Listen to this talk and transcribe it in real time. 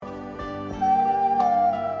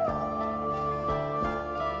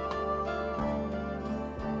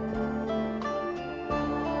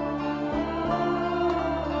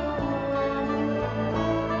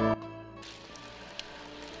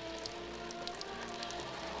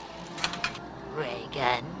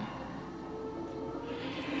again.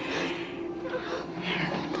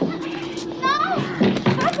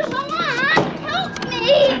 Papa, Mama, help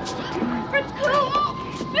me!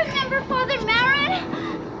 Remember Father Marin?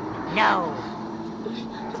 No.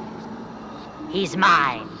 He's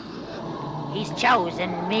mine. He's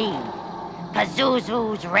chosen me.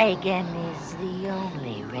 Pazuzu's Reagan is the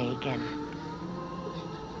only Reagan.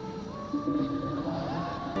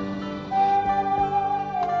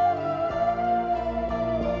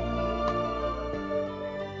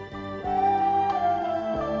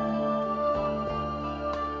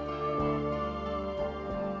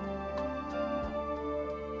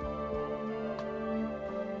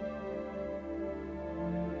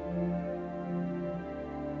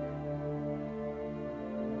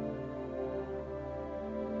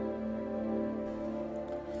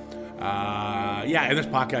 Yeah, in this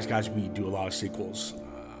podcast, guys, we do a lot of sequels,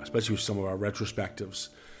 especially with some of our retrospectives.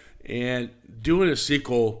 And doing a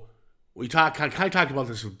sequel, we kind of talked about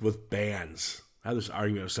this with bands. I had this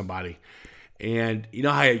argument with somebody. And you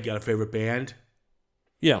know how you got a favorite band?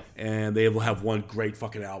 Yeah. And they will have one great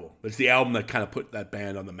fucking album. It's the album that kind of put that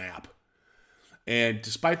band on the map. And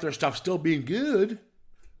despite their stuff still being good,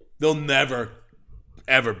 they'll never,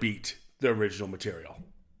 ever beat the original material.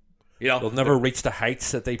 You know, they'll never reach the heights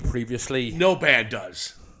that they previously... No band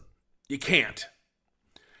does. You can't.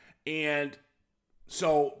 And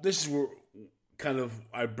so this is where kind of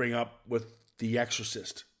I bring up with The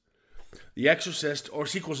Exorcist. The Exorcist, or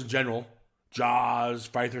sequels in general, Jaws,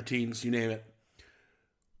 Friday the 13th, you name it.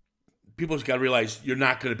 People just got to realize you're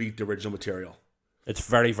not going to beat the original material. It's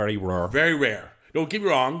very, very rare. Very rare. Don't get me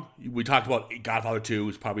wrong. We talked about Godfather 2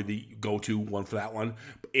 is probably the go-to one for that one.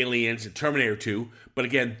 Aliens and Terminator 2. But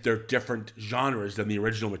again, they're different genres than the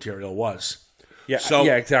original material was. Yeah,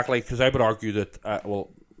 yeah, exactly. Because I would argue that,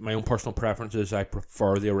 my own personal preference is I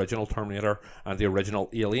prefer the original Terminator and the original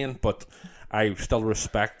Alien. But I still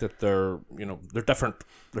respect that they're different.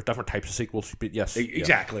 They're different types of sequels. But yes,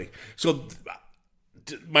 exactly. Yeah. So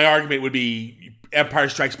my argument would be Empire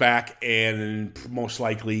Strikes Back and most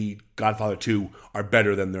likely Godfather 2 are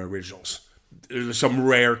better than their originals. There's some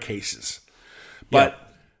rare cases. But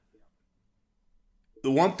the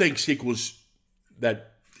one thing sequels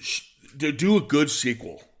that to do a good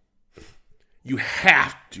sequel, you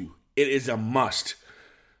have to, it is a must,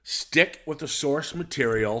 stick with the source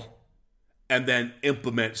material and then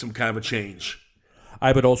implement some kind of a change.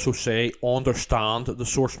 I would also say understand the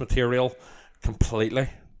source material completely.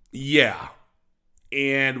 Yeah.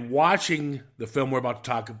 And watching the film we're about to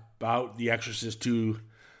talk about, The Exorcist 2,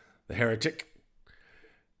 The Heretic,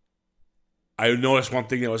 I noticed one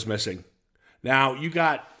thing that was missing. Now, you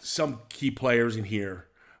got some key players in here.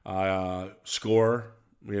 Score,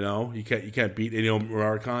 you can't beat Ennio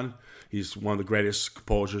Morricone. He's one of the greatest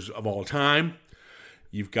composers of all time.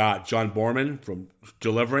 You've got John Borman from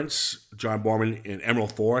Deliverance. John Borman in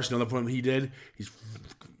Emerald Forest, another film he did. He's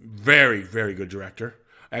very, very good director.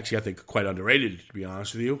 Actually, I think quite underrated, to be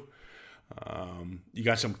honest with you. You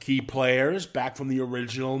got some key players back from the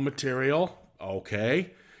original material.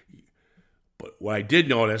 Okay. But what I did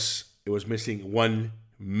notice, it was missing one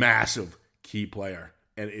massive key player.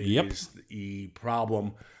 And it is the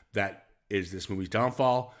problem that is this movie's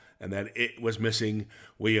downfall, and that it was missing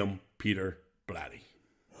William Peter Blatty.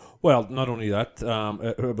 Well, not only that,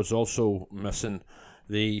 it was also missing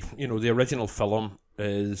the original film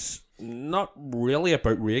is not really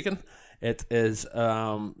about Reagan. It is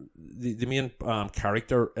the main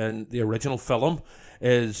character in the original film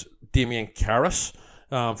is Damien Karras,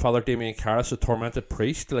 Father Damien Karras, a tormented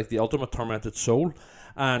priest, like the ultimate tormented soul,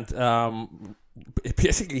 and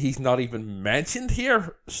basically he's not even mentioned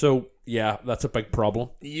here. So yeah, that's a big problem.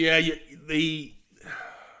 Yeah,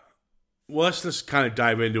 well, let's just kind of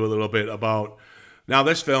dive into a little bit about. Now,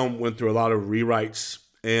 this film went through a lot of rewrites,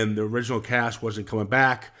 and the original cast wasn't coming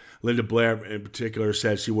back. Linda Blair, in particular,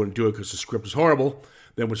 said she wouldn't do it because the script was horrible.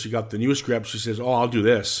 Then when she got the new script, she says, "Oh, I'll do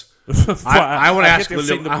this." I want to ask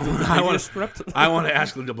Linda. I want to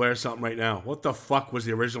ask Linda Blair something right now. What the fuck was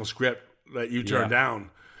the original script that you turned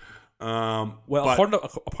down?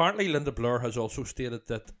 Apparently Linda Blair has also stated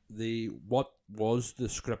that what was the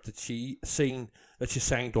script that she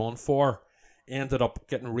signed on for ended up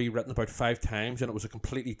getting rewritten about 5 times, and it was a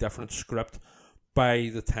completely different script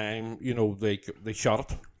by the time they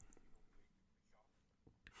shot it.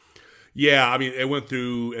 Yeah, I mean, it went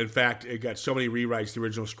through. In fact, it got so many rewrites. The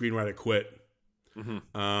original screenwriter quit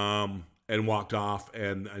and walked off,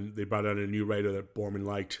 and they brought out a new writer that Borman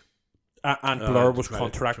liked. And Blair was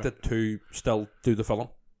contracted to still do the film.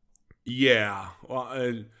 Yeah, well,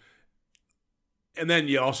 and And then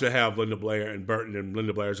you also have Linda Blair and Burton, and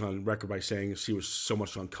Linda Blair's on record by saying she was so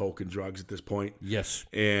much on coke and drugs at this point. Yes.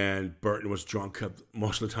 And Burton was drunk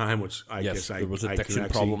most of the time, which I guess there was I addiction can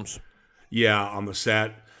actually, problems. Yeah, on the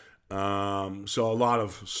set. So a lot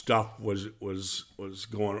of stuff was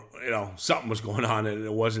going, something was going on, and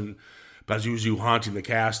it wasn't Pazuzu haunting the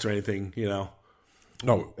cast or anything,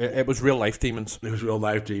 No, it was real life demons. It was real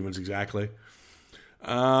life demons, exactly.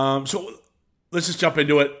 So let's just jump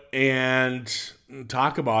into it and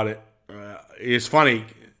talk about it. It's funny.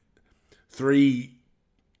 3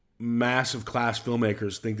 massive class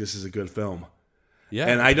filmmakers think this is a good film. Yeah,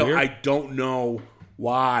 and I don't know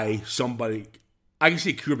why somebody. I can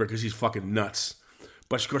see Kubrick because he's fucking nuts,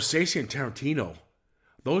 but Scorsese and Tarantino,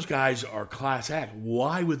 those guys are class act.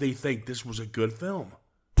 Why would they think this was a good film?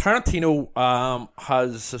 Tarantino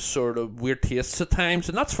has a sort of weird tastes at times,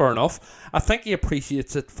 and that's fair enough. I think he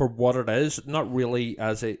appreciates it for what it is, not really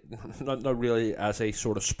as a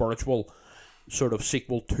sort of spiritual sort of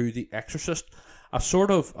sequel to The Exorcist. I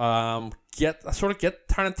sort of get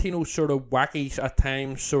Tarantino's sort of wacky at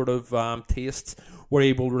times sort of tastes, where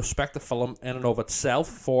he will respect the film in and of itself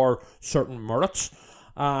for certain merits.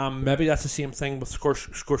 Maybe that's the same thing with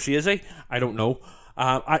Scorsese. I don't know.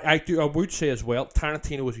 I would say as well,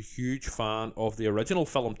 Tarantino was a huge fan of the original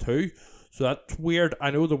film too, so that's weird.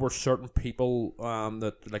 I know there were certain people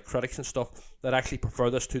that, like critics and stuff, that actually prefer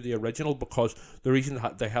this to the original, because the reason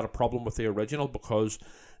they had a problem with the original because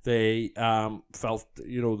they felt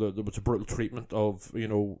there was a brutal treatment of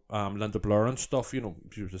Linda Blair and stuff.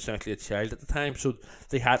 She was essentially a child at the time, so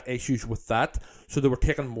they had issues with that. So they were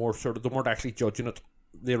taking more they weren't actually judging it,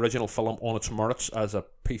 the original film, on its merits as a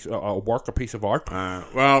piece of art.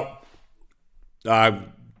 Well, I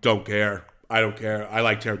don't care. I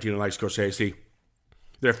like Tarantino, I like Scorsese.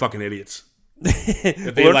 They're fucking idiots.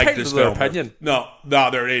 If they like this film, opinion. No,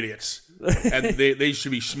 they're idiots, and they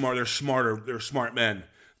should be smart. They're smarter. They're smart men.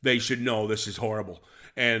 They should know this is horrible.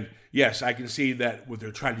 And yes, I can see that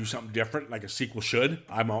they're trying to do something different, like a sequel should.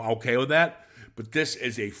 I'm okay with that. But this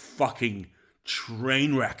is a fucking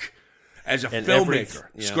train wreck. As a filmmaker,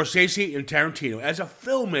 Scorsese and Tarantino, as a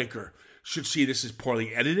filmmaker, should see this as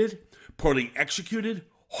poorly edited, poorly executed,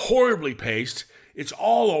 horribly paced. It's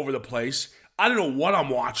all over the place. I don't know what I'm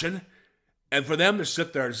watching. And for them to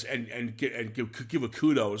sit there and give a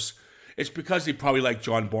kudos, it's because they probably like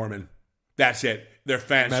John Borman. That's it. Their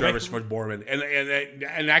fan service for Borman.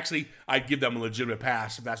 And actually, I'd give them a legitimate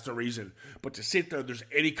pass if that's the reason. But to sit there's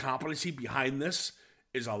any competency behind this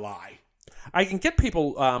is a lie. I can get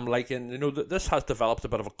people liking, that this has developed a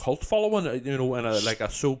bit of a cult following, in a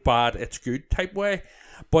so bad it's good type way.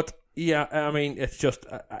 But yeah, I mean, it's just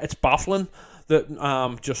it's baffling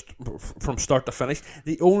that just from start to finish,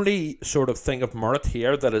 the only sort of thing of merit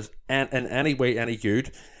here that is in any way any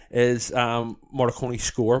good is Morricone's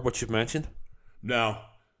score, which you've mentioned. No,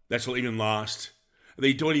 that's even lost.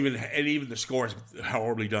 They don't even, and even the score is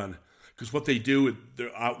horribly done. Because what they do,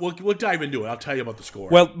 we'll dive into it. I'll tell you about the score.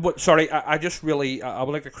 Well, sorry, I just really, I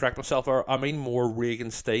would like to correct myself. I mean more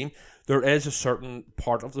Reagan's theme. There is a certain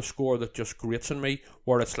part of the score that just grates on me,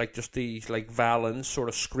 where it's like just these like violins sort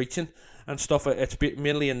of screeching and stuff. It's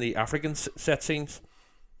mainly in the African set scenes.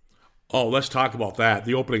 Oh, let's talk about that.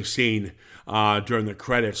 The opening scene during the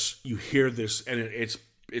credits, you hear this, and it's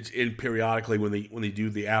in periodically when they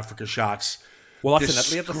do the Africa shots. Well,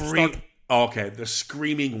 that's in Italy at the start. Oh, okay, the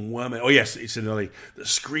screaming woman. Oh, yes, it's in Italy. The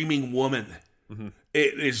screaming woman. Mm-hmm.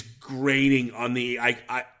 It is grating on the.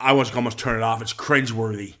 I was almost turn it off. It's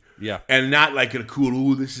cringeworthy. Yeah, and not like in a cool.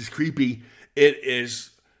 Ooh, this is creepy. It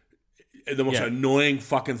is the most annoying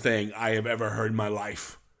fucking thing I have ever heard in my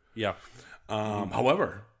life. Yeah.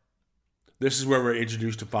 However, this is where we're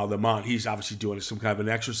introduced to Father Lamont. He's obviously doing some kind of an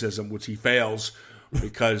exorcism, which he fails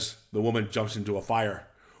because the woman jumps into a fire.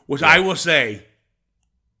 Which I will say,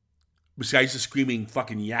 besides the screaming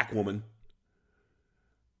fucking yak woman,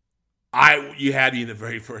 you had me in the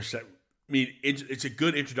very first set. I mean, it's a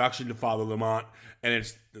good introduction to Father Lamont, and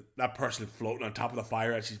it's that person floating on top of the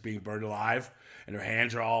fire as she's being burned alive, and her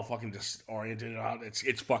hands are all fucking disoriented.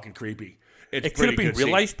 It's fucking creepy. It could have been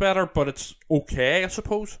realized better, but it's okay, I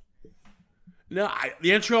suppose. No,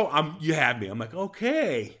 the intro, you had me. I'm like,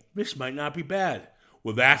 okay, this might not be bad.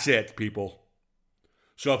 Well, that's it, people.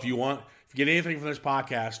 So if you get anything from this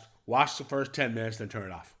podcast, watch the first 10 minutes, then turn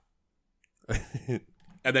it off.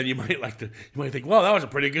 And then you might think, well, that was a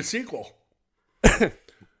pretty good sequel.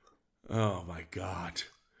 Oh my God.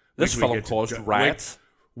 This film caused riots.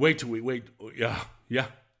 Wait till we. Yeah.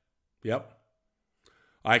 Yep.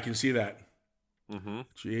 I can see that. Mm-hmm.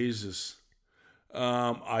 Jesus.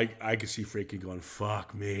 I can see freaking going,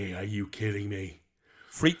 fuck me. Are you kidding me?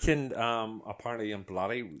 Friedkin, apparently in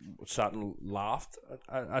Bloody, sat and laughed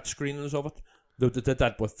at screenings of it. They did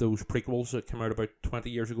that with those prequels that came out about 20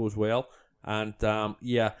 years ago as well. And I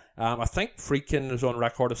think Friedkin is on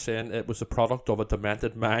record as saying it was the product of a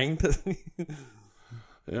demented mind.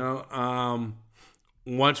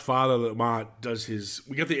 Once Father Lamont does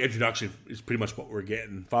we get the introduction, is pretty much what we're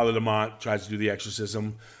getting. Father Lamont tries to do the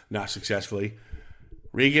exorcism, not successfully.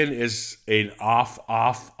 Regan is an off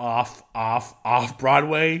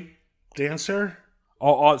Broadway dancer.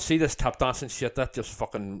 Oh, see this tap dancing shit, that's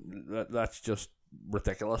just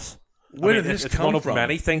ridiculous. Where did this come from? It's one of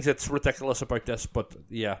many things that's ridiculous about this, but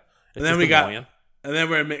yeah. And then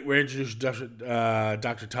we're introduced to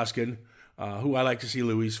Dr. Tuscan, who I like to see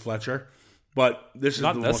Louise Fletcher. But this is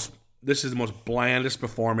the most blandest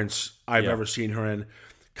performance I've ever seen her in.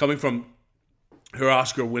 Coming from her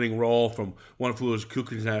Oscar-winning role from One Flew Over the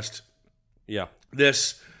Cuckoo's Nest. Yeah.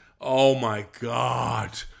 This, oh my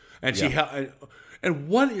God. And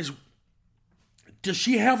does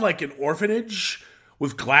she have like an orphanage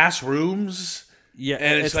with glass rooms? Yeah,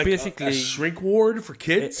 and it's like basically a shrink ward for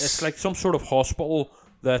kids? It's like some sort of hospital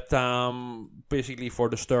that basically for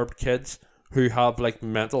disturbed kids who have like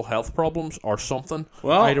mental health problems or something.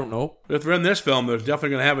 Well, I don't know. If they're in this film, they're definitely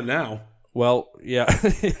going to have it now. Well, yeah.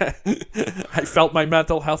 I felt my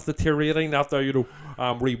mental health deteriorating after,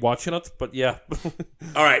 rewatching it, but yeah.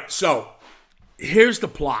 All right, so here's the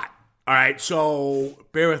plot. All right, so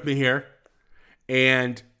bear with me here.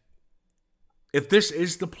 And if this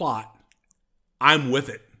is the plot, I'm with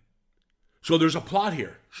it. So there's a plot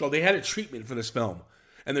here. So they had a treatment for this film,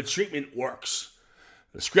 and the treatment works.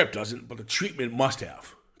 The script doesn't, but the treatment must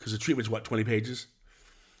have, because the treatment's 20 pages?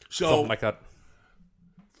 So, something like that.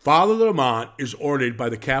 Father Lamont is ordered by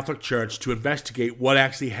the Catholic Church to investigate what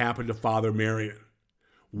actually happened to Father Marion.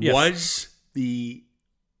 Yes.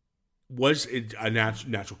 Was it a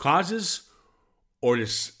natural causes, or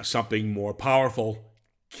does something more powerful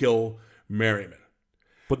kill Merriman?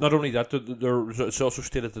 But not only that, it's also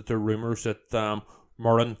stated that there are rumors that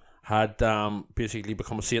Murren had basically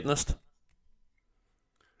become a Satanist.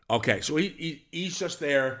 Okay, so he's just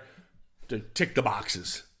there to tick the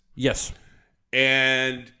boxes. Yes.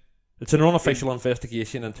 And it's an unofficial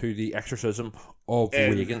investigation into the exorcism of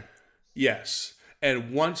Regan. Yes.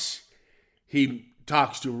 And once he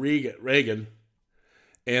talks to Regan,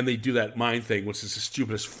 and they do that mind thing, which is the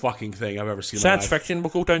stupidest fucking thing I've ever seen. Science fiction. We'll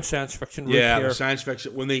go down science fiction route here. Yeah, science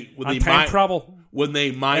fiction. When they time travel. When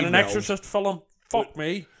they mind in an meld, Exorcist film. Fuck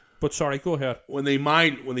me. But sorry, go ahead. When they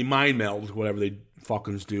mind meld, whatever they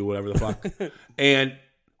fuckings do, whatever the fuck, and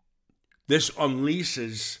this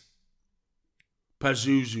unleashes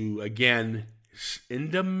Pazuzu again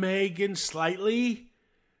into Megan slightly,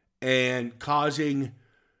 and causing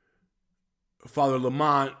Father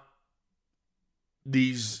Lamont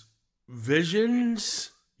these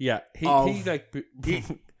visions. Yeah, he's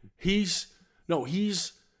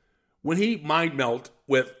when he mind melt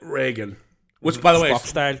with Reagan, which by the way,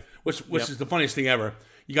 which is the funniest thing ever.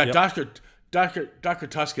 You got Dr.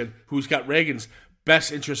 Tuscan, who's got Reagan's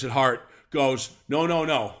best interest at heart, goes,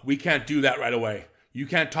 no, we can't do that right away. You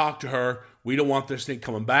can't talk to her. We don't want this thing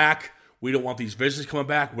coming back. We don't want these visions coming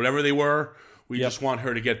back, whatever they were. We just want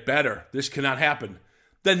her to get better. This cannot happen.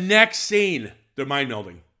 The next scene, they're mind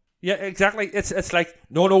melding. Yeah, exactly. It's like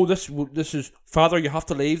no. This is Father. You have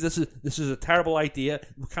to leave. This is a terrible idea.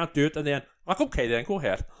 We can't do it. And then okay, then go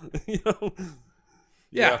ahead.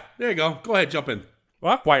 Yeah, there you go. Go ahead, jump in.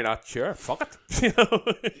 Well, why not? Sure, fuck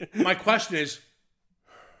it. My question is,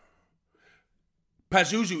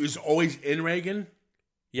 Pazuzu is always in Reagan.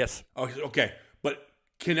 Yes. Okay, but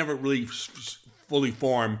can never really fully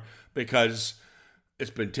form because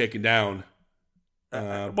it's been taken down.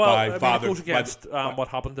 By Father. It goes against what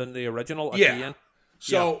happened in the original at the end.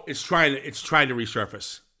 So it's trying to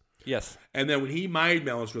resurface. Yes. And then when he mind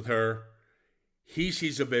melds with her, he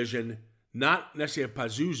sees a vision, not necessarily of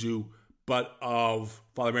Pazuzu, but of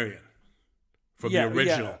Father Marion from the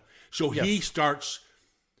original. Yeah. So he starts.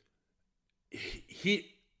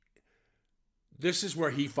 This is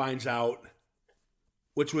where he finds out,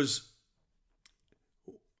 which was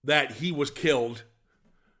that he was killed.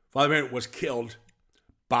 Father Marion was killed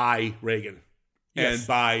by Reagan and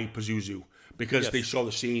by Pazuzu, because they show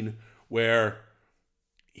the scene where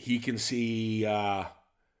he can see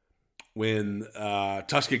when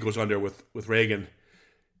Tuscan goes under with Reagan,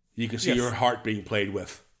 you can see her heart being played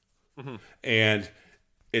with. Mm-hmm. And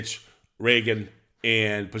it's Reagan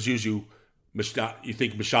and Pazuzu, you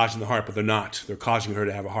think massaging the heart, but they're not. They're causing her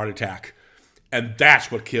to have a heart attack. And that's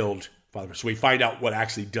what killed Father Marion. So we find out what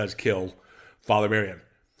actually does kill Father Marion.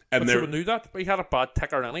 And but you knew that, but he had a bad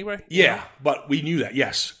ticker anyway. Yeah, but we knew that,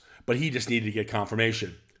 yes. But he just needed to get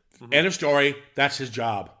confirmation. End of story. That's his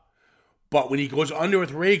job. But when he goes under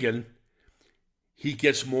with Reagan, he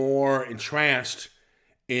gets more entranced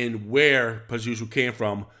in where Pazuzu came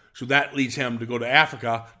from. So that leads him to go to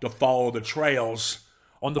Africa to follow the trails.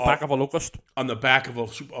 On the back of a locust? On the back of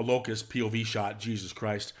a locust POV shot. Jesus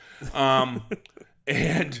Christ.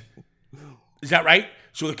 And is that right?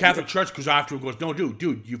 So the Catholic Church goes after him and goes, no,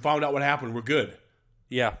 dude, you found out what happened. We're good.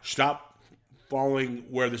 Yeah. Stop following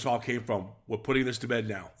where this all came from. We're putting this to bed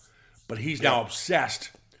now. But he's now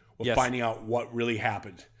obsessed with finding out what really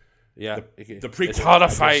happened. Yeah. The prequel. It's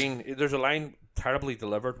horrifying. There's a line terribly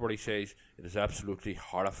delivered where he says, it is absolutely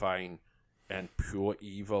horrifying and pure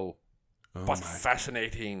evil, but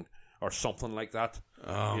fascinating, or something like that.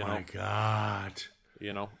 Oh, my God.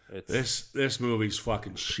 You know, it's... This movie's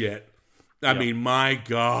fucking shit. I mean, my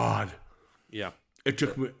God. Yeah. It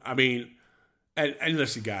took me, I mean, and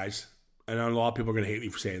listen, guys, I know a lot of people are going to hate me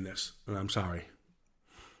for saying this, and I'm sorry.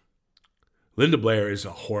 Linda Blair is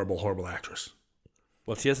a horrible, horrible actress.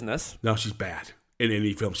 Well, she isn't this. No, she's bad in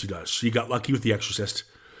any film she does. She got lucky with The Exorcist.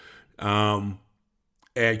 And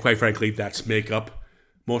quite frankly, that's makeup.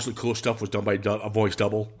 Most of the cool stuff was done by a voice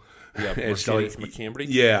double. Yeah, Mercedes McCambridge.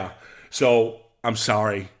 Yeah. So, I'm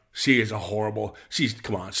sorry. She is a horrible...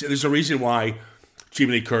 Come on. There's a reason why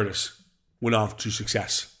Jamie Lee Curtis went off to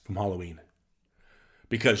success from Halloween.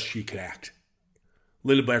 Because she could act.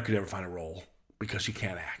 Linda Blair could never find a role because she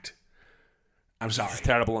can't act. I'm sorry. She's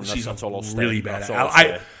terrible in this. She's that's all I'll say. Really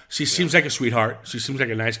bad. She seems like a sweetheart. She seems like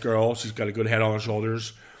a nice girl. She's got a good head on her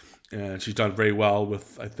shoulders. And she's done very well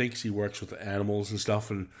with... I think she works with animals and stuff.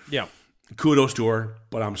 And kudos to her,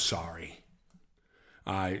 but I'm sorry.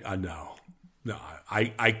 No.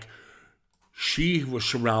 She was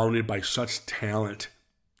surrounded by such talent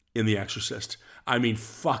in The Exorcist. I mean,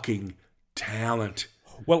 fucking talent.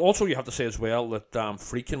 Well, also you have to say as well that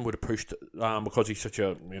Friedkin would have pushed because he's such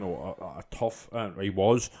a a tough. He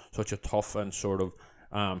was such a tough and sort of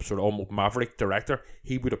almost maverick director.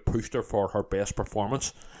 He would have pushed her for her best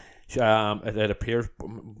performance. It appears,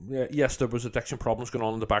 yes, there was addiction problems going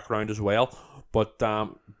on in the background as well, but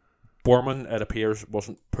Borman, it appears,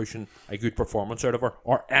 wasn't pushing a good performance out of her,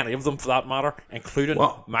 or any of them for that matter, including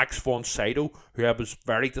Max von Sydow, who I was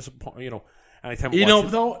very disappointed. Anytime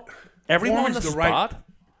though, everyone in this is bad.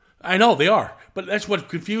 I know they are, but that's what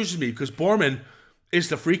confuses me because Borman is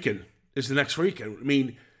the next Freakin'. I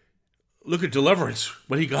mean, look at Deliverance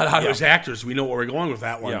when he got out of his actors. We know where we're going with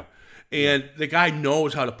that one. Yeah. And the guy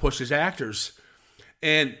knows how to push his actors.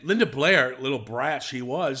 And Linda Blair, little brat she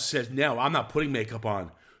was, says, no, I'm not putting makeup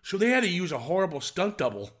on. So they had to use a horrible stunt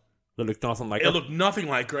double. That looked nothing like her. It looked nothing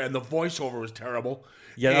like her, and the voiceover was terrible.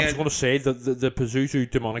 Yeah, I was going to say, the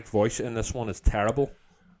Pazuzu demonic voice in this one is terrible.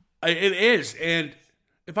 It is, and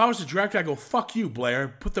if I was the director, I'd go, fuck you, Blair,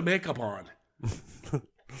 put the makeup on.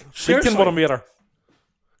 Seriously. Would have made her.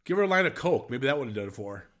 Give her a line of Coke. Maybe that would have done it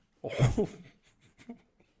for her.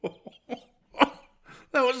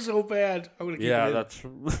 That was so bad. I'm gonna keep it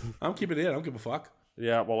in. I'm keeping it in. I don't give a fuck.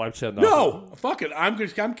 Yeah, well, I'm saying that. No, fuck it. I'm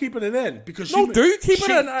keeping it in because keep it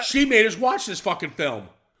in. She made us watch this fucking film.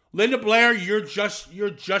 Linda Blair, you're just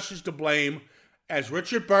as to blame as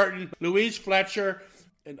Richard Burton, Louise Fletcher,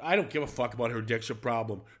 and I don't give a fuck about her addiction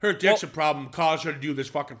problem. Her addiction problem caused her to do this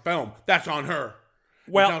fucking film. That's on her.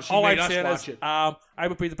 Well, all I'm saying is, I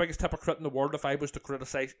would be the biggest hypocrite in the world if I was to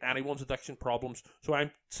criticize anyone's addiction problems. So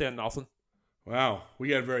I'm saying nothing. Wow, we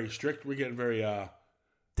get very strict. We're getting very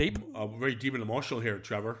deep, very deep and emotional here,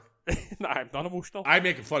 Trevor. No, I'm not emotional. I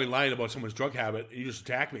make a funny line about someone's drug habit, and you just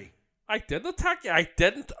attack me. I didn't attack you. I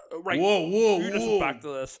didn't. Right. Whoa. Listen back to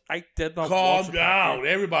this. I did not. Calm down,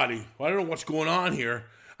 everybody. I don't know what's going on here.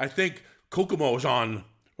 I think Kokomo's on,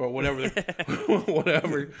 or whatever.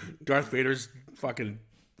 Whatever. Darth Vader's fucking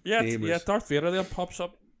name is. Yeah, Darth Vader then pops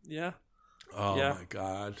up. Yeah. Oh my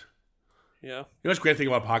God. Yeah. You know what's the great thing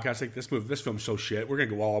about podcasts like this film's so shit. We're gonna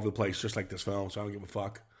go all over the place just like this film, so I don't give a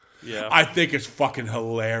fuck. Yeah. I think it's fucking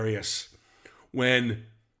hilarious when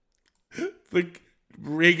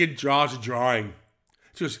Reagan draws a drawing.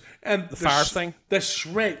 And the fire thing.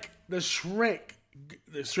 The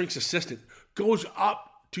shrink's assistant goes up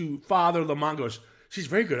to Father Lamont, goes, she's a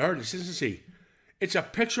very good artist, isn't she? It's a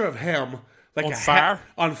picture of him like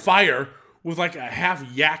on fire with like a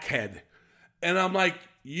half yak head. And I'm like,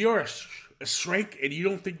 you're a shrink and you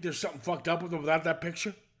don't think there's something fucked up with him without that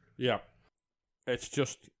picture? Yeah. It's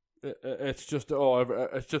just, and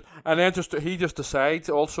then he just decides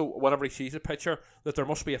also whenever he sees a picture that there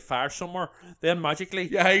must be a fire somewhere. Then magically,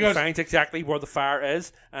 he finds exactly where the fire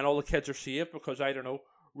is, and all the kids are saved because I don't know.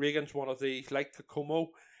 Reagan's one of these, like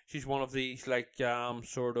Kokomo. She's one of these like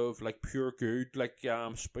sort of like pure good, like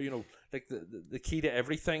like the key to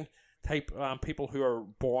everything type people who are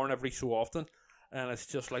born every so often, and it's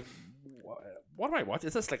just like, what am I watching?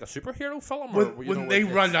 Is this like a superhero film? When they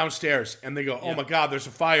run downstairs and they go, "Oh my God, there's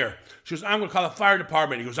a fire!" She goes, "I'm going to call the fire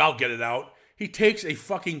department." He goes, "I'll get it out." He takes a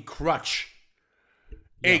fucking crutch,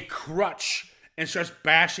 and starts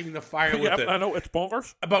bashing the fire with it. I know, it's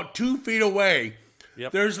bonkers. About 2 feet away,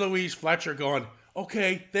 Yep. there's Louise Fletcher going,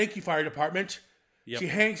 "Okay, thank you, fire department." Yep. She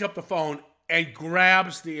hangs up the phone and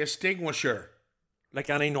grabs the extinguisher. Like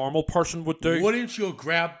any normal person would do. Wouldn't you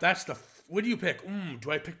grab? What do you pick?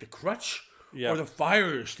 Do I pick the crutch or the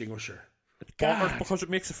fire extinguisher? It's bonkers because it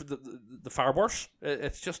makes the fire worse.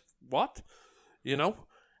 It's just what,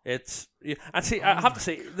 It's and see, I have to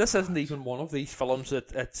say, this isn't even one of these films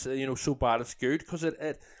that it's so bad it's good, because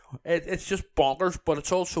it's just bonkers, but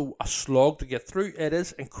it's also a slog to get through. It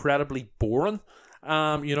is incredibly boring,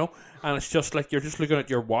 and it's just like you're just looking at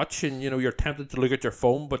your watch, and you're tempted to look at your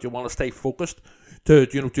phone, but you want to stay focused to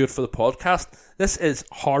do it for the podcast. This is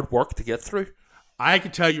hard work to get through. I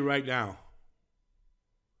can tell you right now,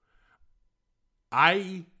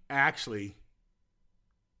 I actually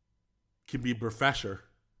can be a professor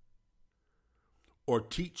or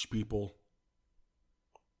teach people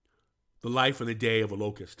the life and the day of a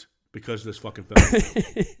locust because of this fucking film.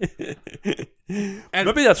 And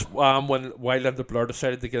maybe that's when Wild and the Blur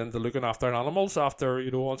decided to get into looking after animals after,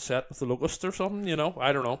 on set with the Locusts or something,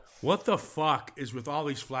 I don't know. what the fuck is with all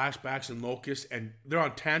these flashbacks and locusts, and they're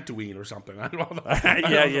on Tatooine or something? I don't know.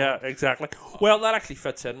 Yeah, exactly. Well, that actually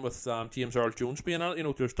fits in with James Earl Jones being on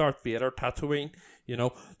it. There's Darth Vader, Tatooine,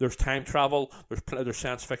 there's time travel, there's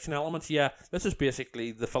science fiction elements. Yeah, this is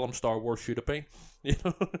basically the film Star Wars should have been,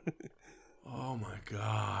 Oh my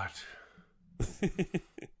God.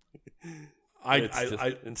 It's just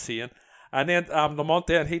insane. And then Lamont,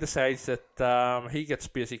 then he decides that he gets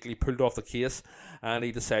basically pulled off the case, and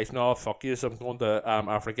he decides, no, fuck you, so I'm going to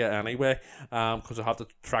Africa anyway, because I have to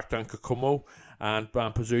track down Kokomo and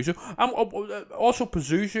Pazuzu. Also,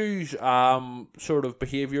 Pazuzu's sort of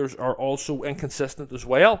behaviours are also inconsistent as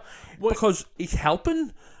well, because he's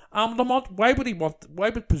helping Lamont. Why would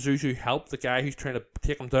Pazuzu help the guy who's trying to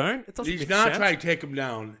take him down? It doesn't He's make not sense. trying to take him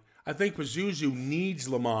down. I think Pazuzu needs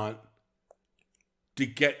Lamont to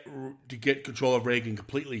get control of Reagan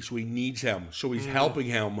completely, so he needs him. So he's helping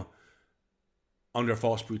him under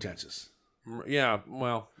false pretenses. Yeah,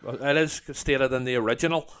 well, it is stated in the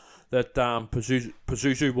original that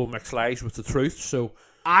Pazuzu will mix lies with the truth. So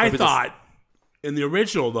I thought in the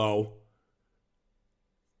original, though,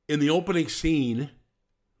 in the opening scene,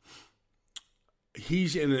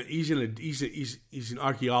 he's an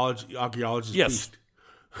archaeologist beast.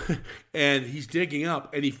 And he's digging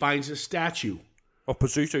up, and he finds a statue of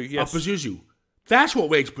Pazuzu. Yes, of Pazuzu. That's what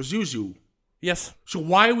wakes Pazuzu. Yes. So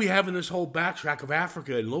why are we having this whole backtrack of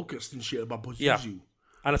Africa and locusts and shit about Pazuzu? Yeah.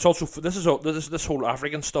 And it's also this whole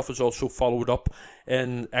African stuff is also followed up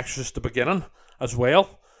in Exorcist: The Beginning as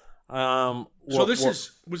well.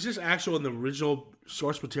 Was this actual in the original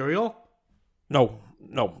source material? No,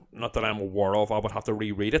 not that I'm aware of. I would have to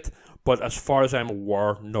reread it. But as far as I'm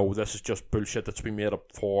aware, no, this is just bullshit that's been made up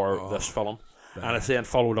for this film. Bad. And it's then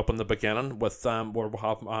followed up in the beginning with where we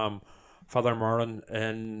have Father Merrin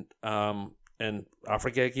in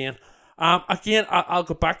Africa again. I'll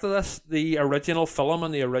go back to this. The original film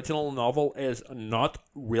and the original novel is not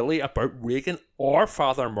really about Reagan or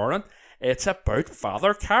Father Merrin. It's about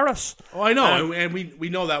Father Karras. Oh, I know. And we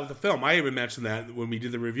know that with the film. I even mentioned that when we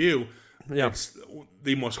did the review. Yeah. It's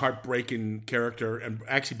the most heartbreaking character and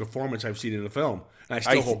actually performance I've seen in a film. And I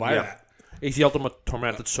still hold by that. He's the ultimate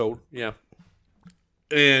tormented soul. Yeah.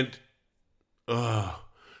 And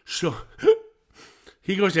so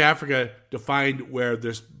he goes to Africa to find where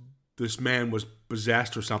this man was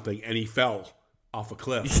possessed or something, and he fell off a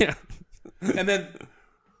cliff. Yeah. And then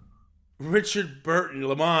Richard Burton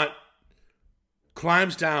Lamont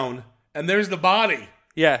climbs down, and there's the body.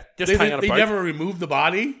 Yeah, just hanging about. They never removed the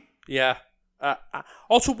body. Yeah.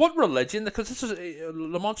 Also, what religion? Because this is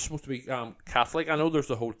Lamont's supposed to be Catholic. I know there's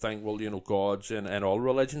the whole thing. Well, gods and all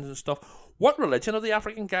religions and stuff. What religion are the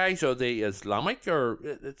African guys? Are they Islamic, or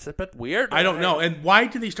it's a bit weird? I don't know. And why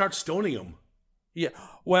did they start stoning him? Yeah.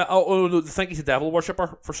 Well, they think he's a devil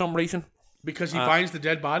worshipper for some reason. Because he finds the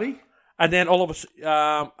dead body. And then all of us,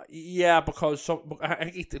 because I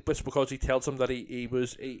think it's because he tells him that he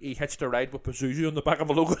hitched a ride with Pazuzu on the back of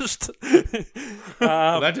a locust.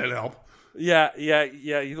 Well, that didn't help. Yeah,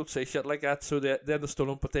 you don't say shit like that. So then they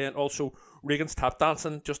stole him, but then also Reagan's tap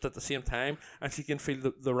dancing just at the same time, and she can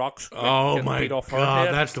feel the rocks Oh my beat off her god,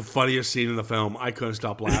 head. that's the funniest scene in the film. I couldn't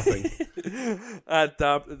stop laughing. And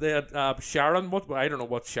they had Sharon. I don't know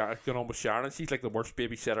what's going on with Sharon. She's like the worst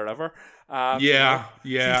babysitter ever. Yeah.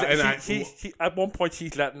 At one point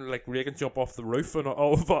she's letting like Reagan jump off the roof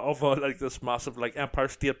of like this massive like Empire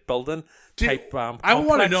State Building type. I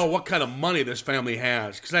want to know what kind of money this family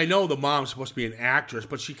has, because I know the mom's supposed to be an actress,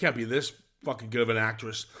 but she can't be this fucking good of an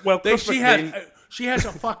actress. Well, she has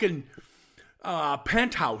a fucking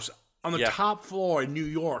penthouse on the top floor in New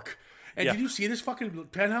York. And did you see this fucking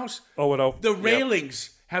penthouse? Oh, no. The railings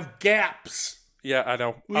have gaps. Yeah, I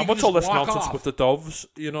know. Well, And what's all this nonsense off. with the doves?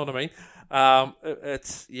 You know what I mean? And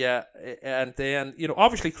then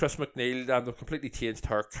obviously Chris McNeil, and they've completely changed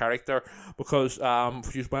her character because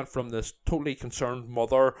she went from this totally concerned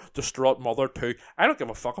mother, distraught mother, to I don't give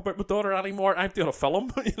a fuck about my daughter anymore. I'm doing a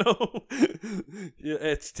film.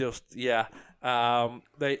 It's just They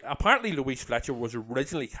apparently Louise Fletcher was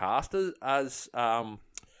originally cast as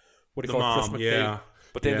what do you call it, Chris McNeil,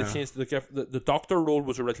 but then they changed the doctor role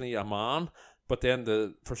was originally a man, but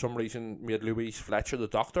then for some reason made Louise Fletcher the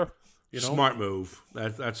doctor. Smart move.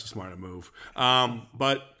 That's a smart move.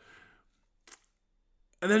 But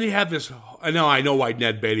and then you have this. I know why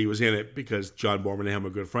Ned Beatty was in it, because John Borman and him are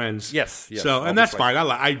good friends. Yes. So and that's fine.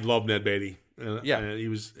 I love Ned Beatty. And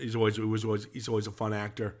he's always a fun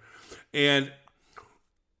actor. And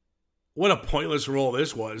what a pointless role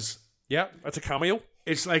this was. Yeah, it's a cameo.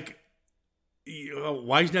 It's like,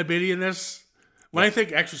 why is Ned Beatty in this? When I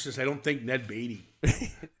think Exorcist, I don't think Ned Beatty.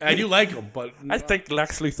 I do like him, but I think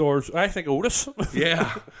Lex Luthor's. I think Otis.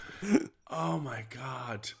 Yeah. Oh my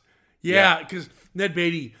god. Yeah, because Ned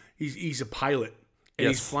Beatty, he's a pilot, and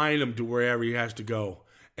he's flying him to wherever he has to go,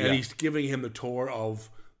 and he's giving him the tour of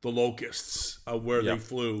the Locusts, of where they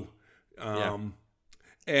flew. And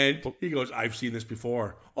he goes, "I've seen this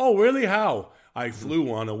before." Oh, really? How? I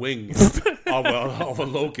flew on a wing of a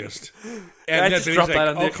locust. And I just dropped that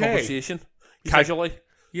into the conversation casually.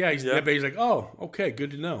 Like, Ned Beatty's like, "Oh, okay,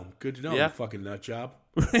 good to know. Good to know, you fucking nut job."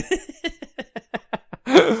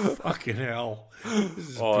 Fucking hell.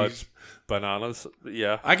 It's bananas.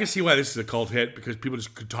 Yeah. I can see why this is a cult hit, because people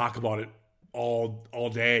just could talk about it all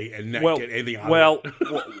day and not get anything out of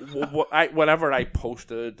it. Whenever I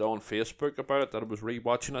posted on Facebook about it that I was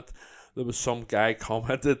rewatching it, there was some guy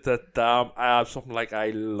commented that something like,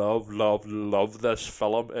 "I love this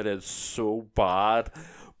film. It is so bad."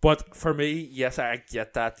 But for me, yes, I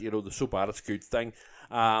get that. The so bad it's good thing.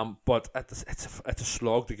 But it's a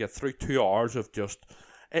slog to get through. 2 hours of just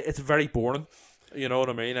it's very boring. You know what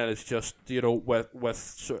I mean? And it's just and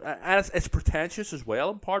it's pretentious as well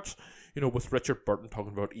in parts. With Richard Burton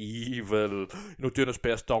talking about evil, doing his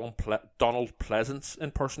best Donald Pleasance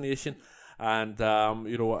impersonation, and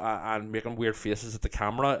and making weird faces at the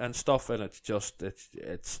camera and stuff. And it's just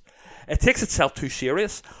it takes itself too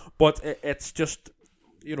serious, but it's just.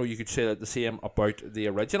 You could say that the same about the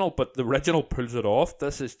original, but the original pulls it off.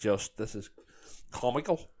 This is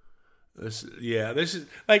comical. This is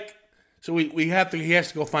like, so he has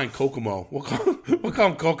to go find Kokomo. We'll call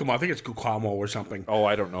him Kokomo. I think it's Kokomo or something. Oh,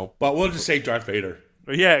 I don't know. But we'll just say Darth Vader.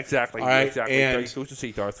 Yeah, exactly. All right, exactly. and He goes to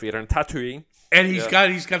see Darth Vader and tattooing. And he's got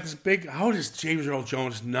this big. How does James Earl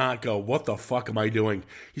Jones not go, "What the fuck am I doing?"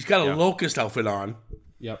 He's got a locust outfit on.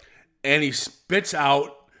 Yep. And he spits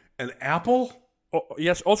out an apple. Oh,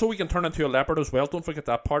 yes. Also, we can turn into a leopard as well. Don't forget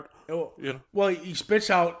that part. Oh, well, he spits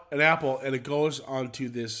out an apple, and it goes onto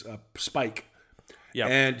this spike. Yeah.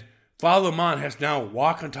 And Father Lamont has to now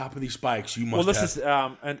walk on top of these spikes. This is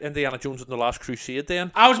Indiana Jones and the Last Crusade.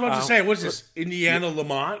 Then I was about to say, what's this? Indiana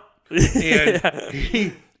Lamont. And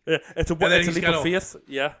it's a leap of faith.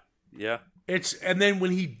 Yeah. And then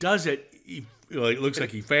when he does it, it looks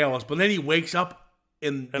like he fails, but then he wakes up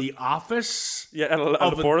in the office. Yeah, in a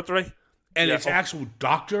laboratory. And it's actual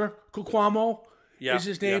Dr. Kokomo is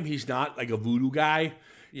his name. Yeah. He's not like a voodoo guy.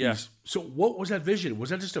 Yeah. So what was that vision?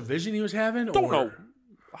 Was that just a vision he was having? Don't know.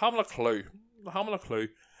 Haven't a clue.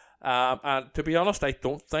 And to be honest, I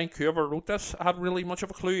don't think whoever wrote this had really much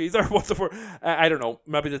of a clue either. I don't know.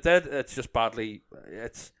 Maybe they did. It's just badly.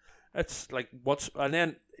 It's like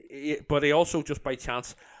but he also just by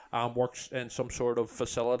chance works in some sort of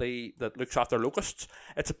facility that looks after locusts.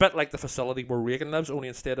 It's a bit like the facility where Reagan lives, only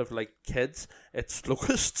instead of like kids, it's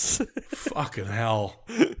locusts. Fucking hell.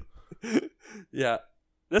 Yeah.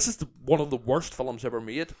 This is one of the worst films ever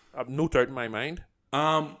made. I've no doubt in my mind.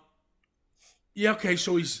 Yeah, okay,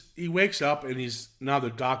 so he wakes up and he's now the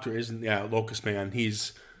doctor isn't Locust Man. He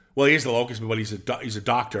is the Locust Man, but he's a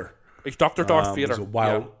doctor. He's Dr. Darth Vader. He's a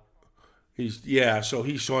wild So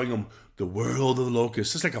he's showing him the world of the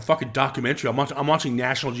Locusts. It's like a fucking documentary. I'm watching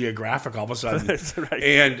National Geographic all of a sudden. That's right.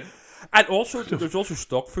 And also, there's also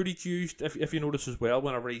stock footage used, if you notice as well,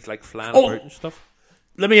 whenever he's like flying about and stuff.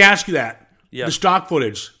 Let me ask you that. Yeah. The stock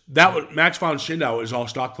footage, that was Max von Sydow is all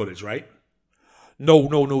stock footage, right?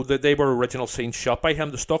 No. They were original scenes shot by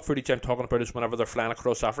him. The stock footage I'm talking about is whenever they're flying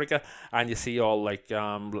across Africa and you see all like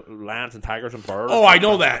lions and tigers and birds. Oh, I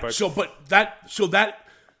know that. That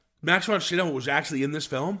Max von Sydow was actually in this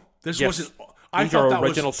film. This wasn't. These are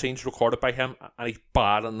original scenes recorded by him, and he's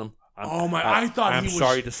bad in them. And, I'm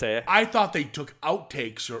sorry to say. I thought they took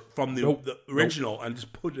outtakes from the original and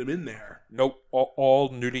just put them in there. Nope, all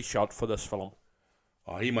newly shot for this film.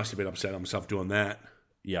 Oh, he must have been upset at himself doing that.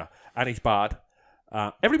 Yeah, and he's bad.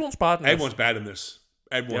 Everyone's bad in Everyone's bad in this.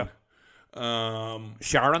 Everyone. Yeah.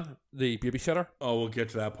 Sharon, the babysitter. Oh, we'll get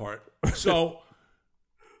to that part. So,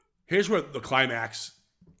 here's where the climax,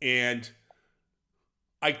 and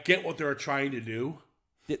I get what they're trying to do.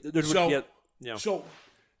 So,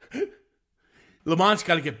 Lamont's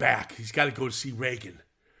got to get back. He's got to go to see Reagan.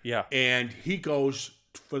 Yeah. And he goes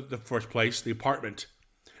for the first place, the apartment,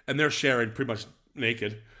 and they're sharing pretty much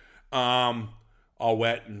naked, all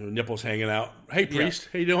wet and nipples hanging out. Hey, priest,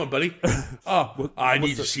 how you doing, buddy? I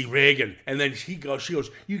need to see Reagan. And then she goes,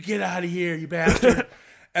 you get out of here, you bastard.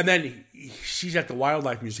 And then she's at the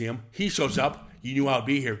Wildlife Museum. He shows up. You knew I'd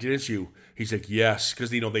be here, didn't you? He's like, yes, because,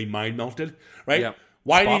 they mind melted, right? Yeah.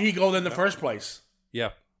 Why did he go there in the first place? Yeah,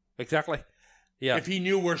 exactly. Yeah. If he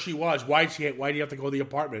knew where she was, why do you have to go to the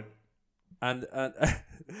apartment? And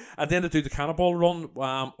then they do the cannonball run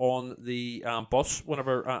on the bus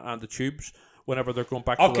whenever and the tubes whenever they're going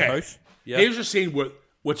back to the house. Yeah. Here's a scene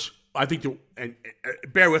which I think, and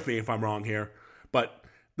bear with me if I'm wrong here, but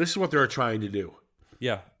this is what they were trying to do.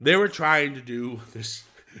 Yeah. They were trying to do this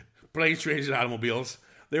planes, trains, and automobiles.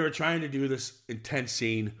 They were trying to do this intense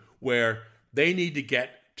scene where they need to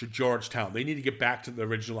get to Georgetown. They need to get back to the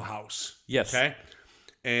original house. Yes. Okay?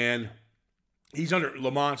 And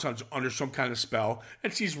Lamont's under some kind of spell,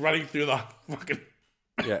 and she's running through the fucking...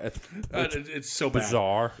 Yeah, it's so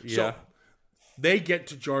bizarre. Bad. Yeah. So they get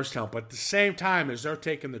to Georgetown, but at the same time as they're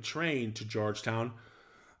taking the train to Georgetown,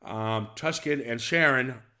 Tuscan and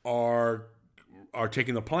Sharon are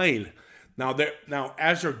taking the plane. Now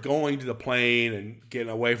as they're going to the plane and getting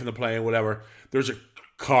away from the plane, whatever, there's a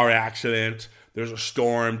car accident. There's a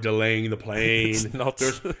storm delaying the plane. It's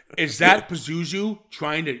nuts. Is that Pazuzu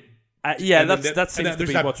trying to? That seems to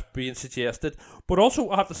be what's being suggested. But also,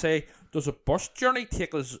 I have to say, does a bus journey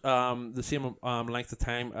take us the same length of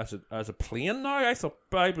time as a plane now? I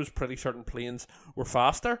was pretty certain planes were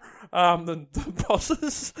faster than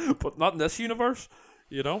buses, but not in this universe.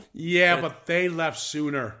 Yeah, but they left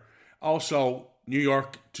sooner. Also, New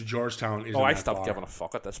York to Georgetown isn't I that stopped far. giving a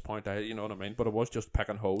fuck at this point. You know what I mean? But it was just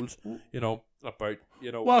picking holes. About.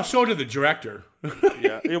 Well, so did the director.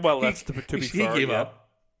 Yeah. Well, that's to be fair. He gave up.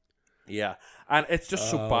 Yeah, and it's just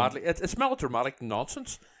so badly. It's melodramatic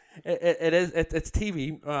nonsense. It's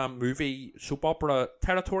TV, movie, soap opera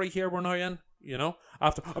territory here we're now in.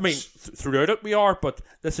 Throughout it we are, but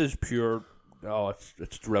this is pure. Oh,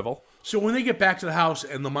 it's drivel. So when they get back to the house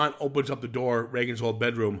and Lamont opens up the door, Reagan's old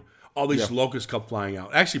bedroom, all these locusts come flying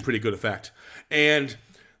out. Actually, pretty good effect. And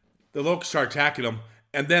the locusts start attacking them,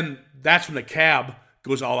 and then that's when the cab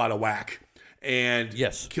goes all out of whack and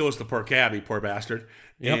kills the poor cabbie, poor bastard.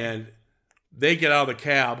 Yep. And they get out of the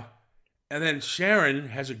cab, and then Sharon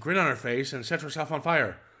has a grin on her face and sets herself on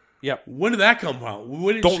fire. Yep. When did that come from?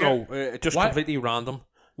 Don't know. Just completely random.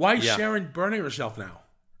 Why is Sharon burning herself now?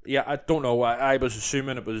 Yeah, I don't know. I was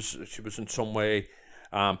assuming she was in some way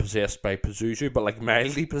possessed by Pazuzu, but like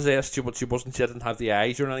mildly possessed. She wasn't. She didn't have the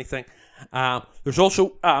eyes or anything. There's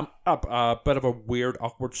also a bit of a weird,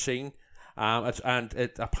 awkward scene.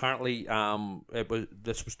 It apparently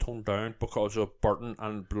this was toned down because of Burton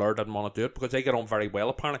and Blair didn't want to do it because they get on very well.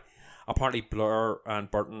 Apparently Blair and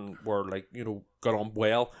Burton were got on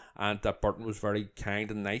well, and that Burton was very kind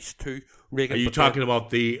and nice to Reagan. Are you talking about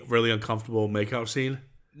the really uncomfortable makeout scene?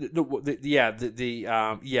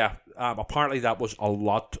 Apparently that was a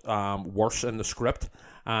lot worse in the script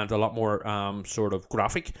and a lot more sort of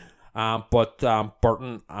graphic. But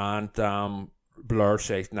Burton and Blair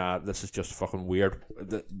says, nah, this is just fucking weird.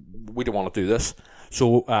 We don't want to do this.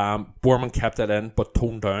 So Borman kept it in, but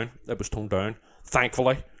toned down. It was toned down,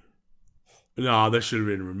 thankfully. No, this should have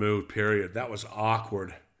been removed, period. That was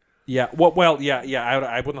awkward. Yeah, I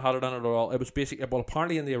wouldn't have had it in at all. It was basically,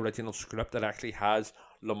 apparently in the original script, it actually has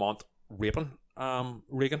Lamont raping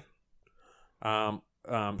Reagan. And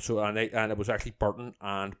it was actually Burton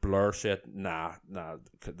and Blair said, nah,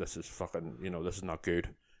 this is fucking, this is not good,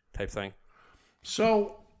 type thing.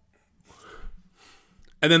 So,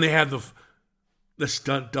 and then they have the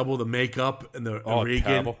stunt double, the makeup, and the Regan.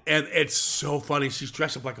 Terrible. And it's so funny. She's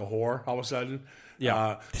dressed up like a whore all of a sudden.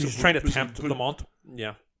 Yeah. She's trying to tempt Lamont.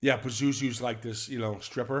 Yeah. Yeah, Pazuzu's like this,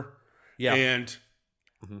 stripper. Yeah. And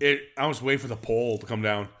I was waiting for the pole to come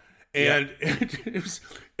down. And it's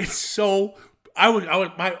so,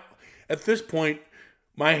 at this point,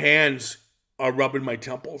 my hands are rubbing my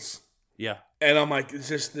temples. Yeah. And I'm like,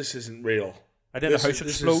 this isn't real. And then the house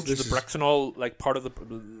explodes, the bricks and all, like part of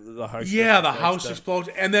the house. Yeah, the house explodes.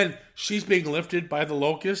 And then she's being lifted by the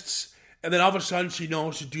locusts. And then all of a sudden she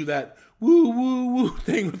knows to do that woo, woo, woo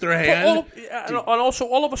thing with her hand. And also,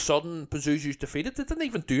 all of a sudden, Pazuzu's defeated. They didn't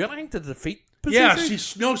even do anything to defeat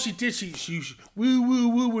Pazuzu. Yeah, she did. She woo, woo,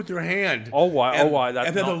 woo with her hand. Oh, why?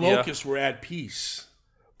 And then the locusts were at peace.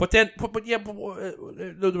 But then, there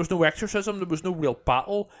was no exorcism. There was no real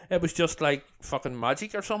battle. It was just like fucking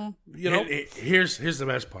magic or something, Here's the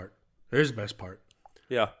best part.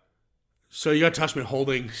 Yeah. So you got Tushman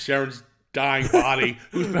holding Sharon's dying body.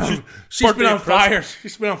 She's been on fire.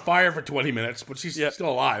 She's been on fire for 20 minutes, but she's still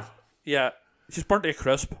alive. Yeah. She's burnt to a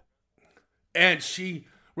crisp. And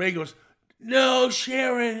Ray goes, "No,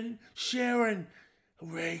 Sharon,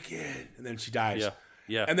 Reagan," and then she dies.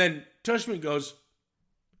 Yeah. And then Tushman goes,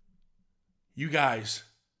 "You guys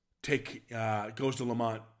goes to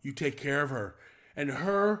Lamont. You take care of her." And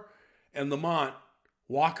her and Lamont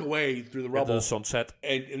walk away through the rubble.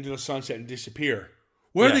 Into the sunset. And disappear.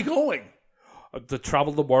 Where are they going? To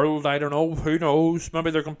travel the world, I don't know. Who knows? Maybe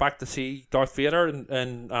they're going back to see Darth Vader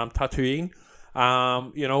and Tatooine. I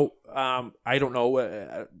don't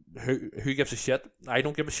know. Who gives a shit? I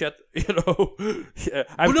don't give a shit.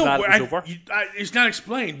 I'm glad it was over. It's not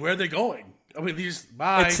explained where they're going. I mean,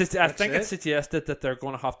 bye. It's suggested that they're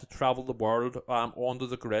going to have to travel the world onto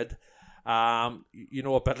the grid. A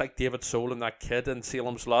bit like David Soul and that kid in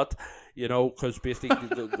Salem's Lot, because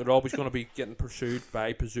basically they're always going to be getting pursued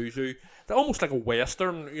by Pazuzu. They're almost like a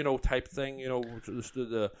Western, type thing,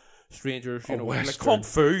 the strangers, like Kung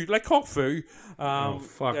Fu.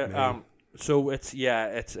 Fuck me. So it's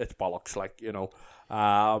bollocks,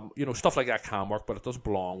 stuff like that can work, but it doesn't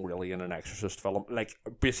belong really in an Exorcist film. Like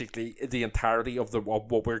basically the entirety of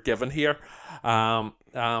what we're given here.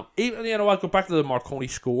 Even I'll go back to the Marconi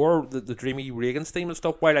score, the dreamy Reagan theme and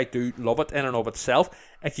stuff. While I do love it in and of itself,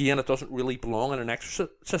 again, it doesn't really belong in an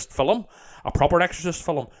Exorcist film, a proper Exorcist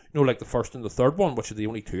film. Like the first and the third one, which are the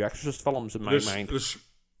only two Exorcist films in my mind.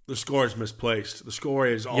 The score is misplaced. The score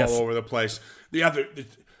is all over the place.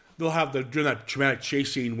 They'll have during that dramatic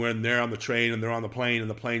chase scene when they're on the train and they're on the plane and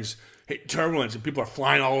the plane's hit turbulence and people are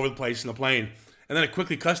flying all over the place in the plane. And then it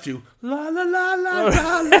quickly cuts to la la la la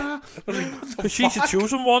la la. Because she's the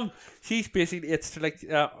chosen one. She's basically, it's like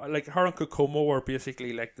her and Kokomo are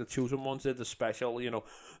basically like the chosen ones. They're the special,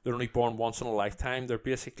 they're only born once in a lifetime. They're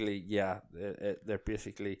basically,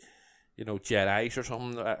 Jedi's or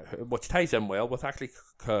something, which ties in well with actually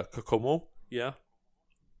Kokomo. Yeah.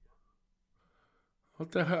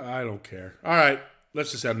 What the hell? I don't care. All right,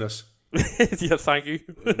 let's just end this. Yeah, thank you.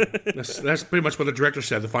 That's pretty much what the director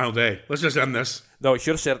said the final day. Let's just end this. No, he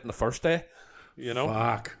should have said it in the first day.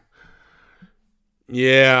 Fuck.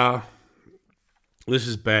 Yeah. This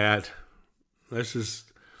is bad. This is...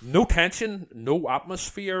 No tension, no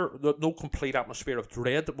atmosphere, no complete atmosphere of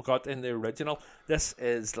dread that we got in the original. This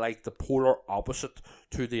is like the polar opposite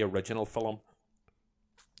to the original film.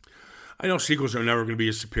 I know sequels are never going to be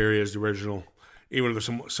as superior as the original. Even if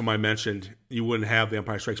some I mentioned, you wouldn't have The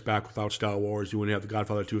Empire Strikes Back without Star Wars. You wouldn't have The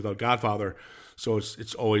Godfather 2 without Godfather. So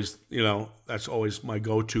it's always, that's always my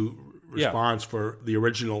go-to response for the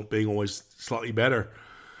original being always slightly better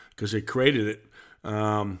because they created it.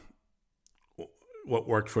 What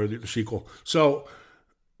worked for the sequel. So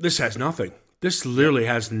this has nothing. This literally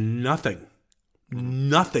has nothing.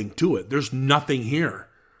 Nothing to it. There's nothing here.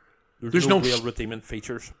 There's no real redeeming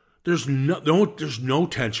features. There's no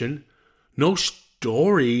tension. No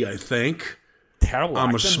story, I think. Terrible.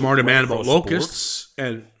 I'm a smarter man about locusts.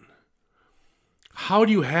 And how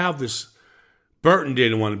do you have this? Burton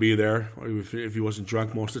didn't want to be there if he wasn't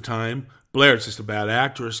drunk most of the time. Blair's just a bad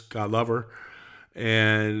actress. God love her.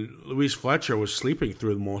 And Louise Fletcher was sleeping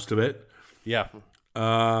through most of it. Yeah.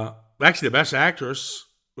 Actually, the best actress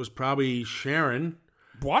was probably Sharon.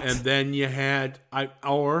 What? And then you had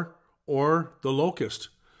or the Locust,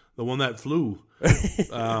 the one that flew.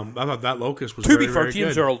 I thought that Locust was very, very good.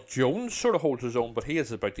 James Earl Jones sort of holds his own, but he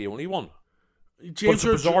is about the only one. It's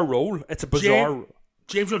a bizarre role. It's a bizarre...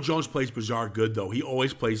 James Earl Jones plays bizarre good, though. He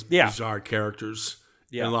always plays bizarre characters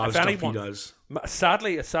in a lot of stuff he does.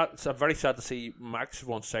 Sadly, it's very sad to see Max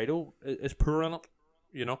von Sydow is poor in it.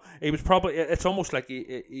 You know, he was probably. It's almost like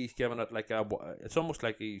he's giving it like a. It's almost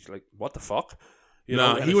like he's like, what the fuck? You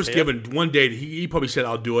know, he was given one day. He probably said,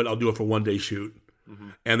 "I'll do it. I'll do it for one day shoot,"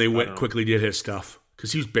 and they went quickly did his stuff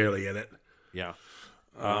because he was barely in it. Yeah.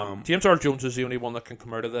 James Earl Jones is the only one that can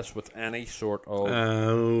come out of this with any sort of.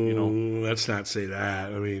 Let's not say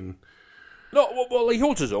that. I mean. No, well, he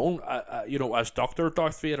holds his own, as Dr.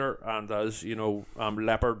 Darth Vader and as,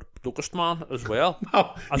 Leopard Locust Man as well.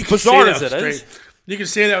 No, as bizarre as it is. You can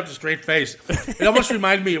say that with a straight face. It almost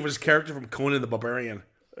reminded me of his character from Conan the Barbarian.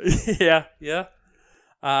 Yeah.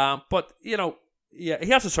 But, he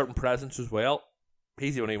has a certain presence as well.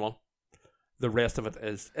 He's the only one. The rest of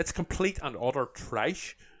it's complete and utter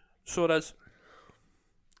trash. So it is.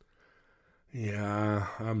 Yeah,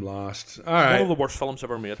 I'm lost. All right. One of the worst films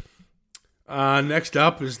ever made. Next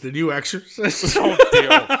up is the new Exorcist. Oh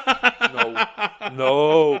dear!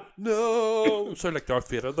 No! Sound like Darth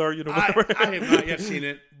Vader there, I have not yet seen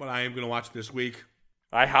it, but I am going to watch it this week.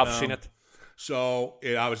 I have seen it. So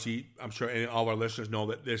it obviously, I'm sure all of our listeners know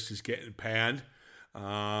that this is getting panned.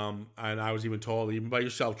 And I was even told, even by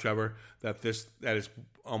yourself, Trevor, that is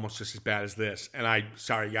almost just as bad as this. And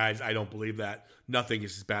sorry guys, I don't believe that. Nothing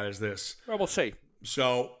is as bad as this. Well, we'll see.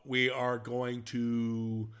 So we are going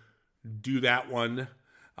to do that one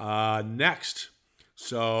next.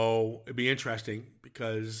 So it'd be interesting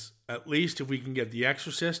because at least if we can get The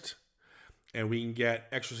Exorcist and we can get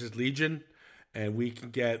Exorcist Legion and we can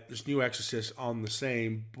get this new Exorcist on the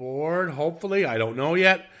same board, hopefully, I don't know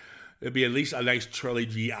yet, it'd be at least a nice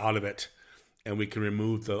trilogy out of it. And we can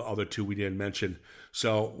remove the other two we didn't mention.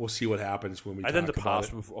 So we'll see what happens when we talk about it. In the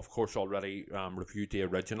past, we've, of course, already reviewed the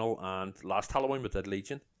original, and last Halloween we did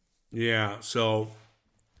Legion. Yeah, so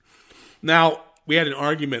now we had an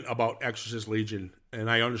argument about Exorcist Legion, and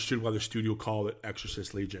I understood why the studio called it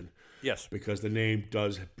Exorcist Legion. Yes. Because the name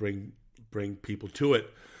does bring people to it.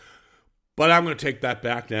 But I'm going to take that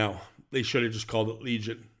back now. They should have just called it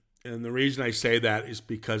Legion. And the reason I say that is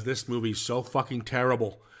because this movie is so fucking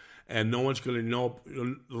terrible. And no one's going to know.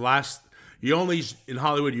 In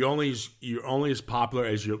Hollywood, you're only as popular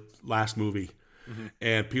as your last movie. Mm-hmm.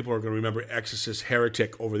 And people are going to remember Exorcist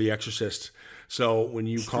Heretic over The Exorcist. So when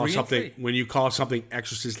you call something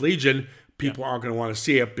Exorcist Legion, people aren't going to want to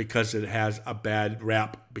see it because it has a bad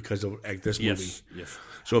rap because of this movie. Yes.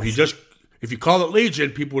 So if you call it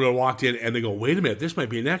Legion, people would have walked in and they go, wait a minute, this might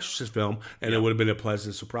be an Exorcist film, and it would have been a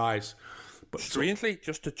pleasant surprise. But strangely,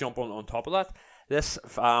 just to jump on top of that, this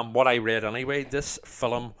what I read anyway, this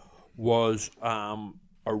film was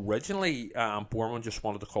originally Borman just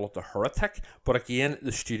wanted to call it The Heretic, but again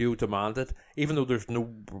the studio demanded, even though there's no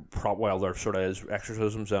there sort of is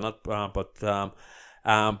exorcisms in it, but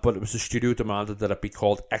it was the studio demanded that it be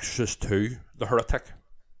called Exorcist 2 The Heretic.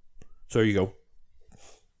 So there you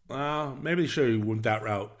go. Maybe they should have went that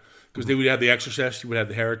route, because they would have The Exorcist, you would have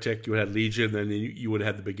The Heretic, you would have Legion, and then you would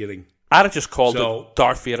have had the beginning. I'd have just called it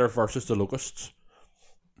Darth Vader versus the Locusts.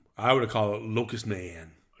 I would have called it Locust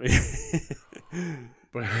Man.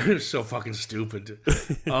 But it's so fucking stupid.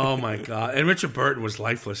 Oh my god! And Richard Burton was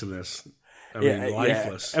lifeless in this.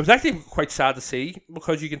 Lifeless. It was actually quite sad to see,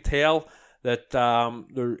 because you can tell that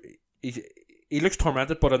he looks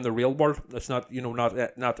tormented, but in the real world, it's not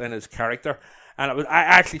not in his character. And I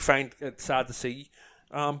actually find it sad to see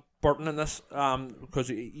Burton in this, because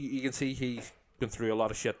you can see he's been through a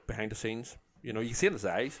lot of shit behind the scenes. You can see in his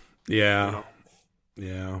eyes. Yeah.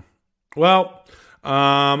 Yeah. Well,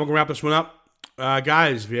 I'm going to wrap this one up.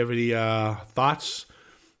 Guys, if you have any thoughts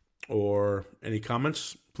or any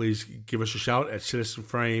comments, please give us a shout at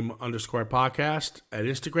CitizenFrame_podcast at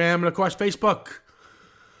Instagram and, of course, Facebook.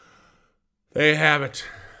 There you have it.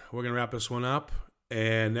 We're going to wrap this one up.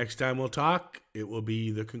 And next time we'll talk, it will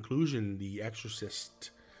be the conclusion, The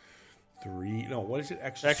Exorcist 3. No, what is it?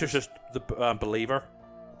 Exorcist the Believer.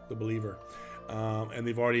 The Believer. And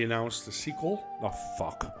they've already announced the sequel. Oh,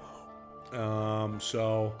 fuck.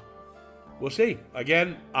 So we'll see.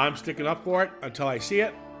 Again, I'm sticking up for it until I see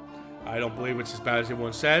it. I don't believe it's as bad as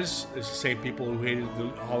everyone says. It's the same people who hated the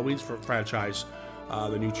Halloween franchise,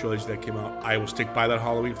 the new trilogy that came out. I will stick by that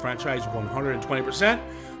Halloween franchise 120%.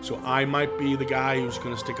 So I might be the guy who's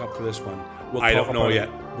going to stick up for this one. I don't know yet.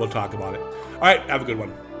 We'll talk about it. All right, have a good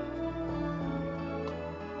one.